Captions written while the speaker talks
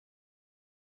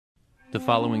The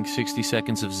following 60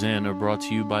 seconds of Zen are brought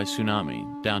to you by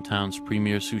Tsunami, downtown's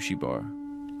premier sushi bar.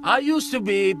 I used to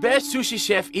be best sushi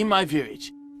chef in my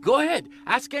village. Go ahead,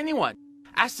 ask anyone.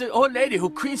 Ask the old lady who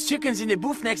cleans chickens in the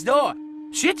booth next door.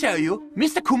 She'll tell you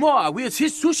Mr. Kumura wields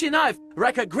his sushi knife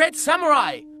like a great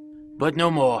samurai. But no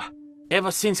more.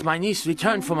 Ever since my niece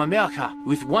returned from America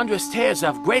with wondrous tales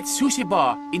of great sushi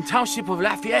bar in township of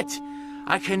Lafayette,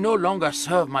 I can no longer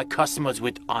serve my customers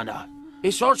with honor.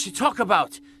 It's all she talk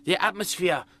about. The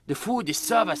atmosphere, the food, the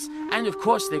service, and of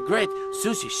course the great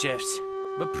sushi chefs.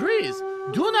 But please,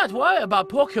 do not worry about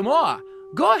poor Kimura.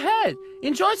 Go ahead,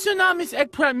 enjoy Tsunami's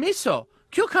eggplant miso,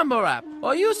 cucumber wrap,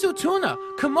 or yuzu tuna.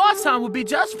 Kimura-san will be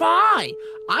just fine.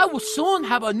 I will soon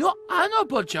have a new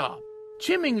honorable job,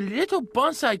 trimming little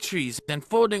bonsai trees and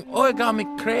folding origami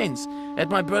cranes at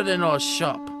my brother-in-law's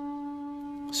shop.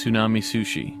 Tsunami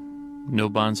Sushi. No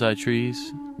bonsai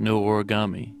trees, no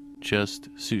origami,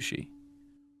 just sushi.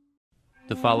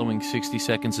 The following 60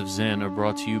 seconds of Zen are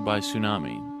brought to you by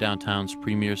Tsunami, downtown's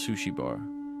premier sushi bar.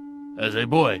 As a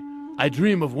boy, I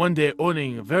dream of one day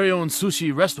owning a very own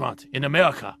sushi restaurant in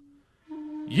America.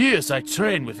 Years I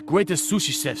trained with greatest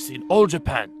sushi chefs in all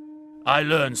Japan. I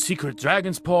learned secret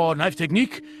dragon's paw knife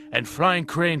technique and flying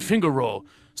crane finger roll,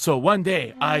 so one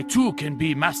day I too can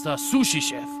be master sushi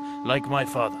chef like my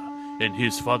father and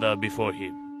his father before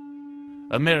him.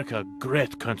 America,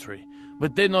 great country,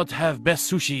 but they not have best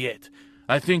sushi yet.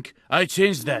 I think I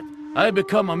changed that. I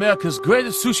become America's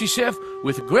greatest sushi chef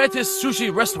with greatest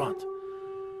sushi restaurant.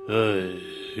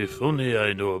 If only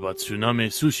I know about Tsunami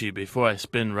Sushi before I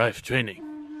spend life training.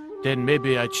 Then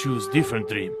maybe I choose different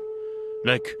dream.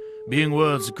 Like being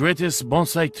world's greatest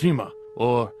bonsai trimmer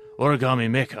or origami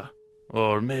maker.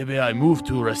 Or maybe I move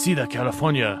to Reseda,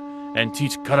 California and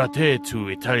teach karate to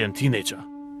Italian teenager.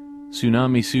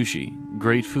 Tsunami Sushi.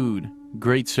 Great food,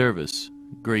 great service,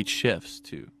 great chefs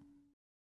too.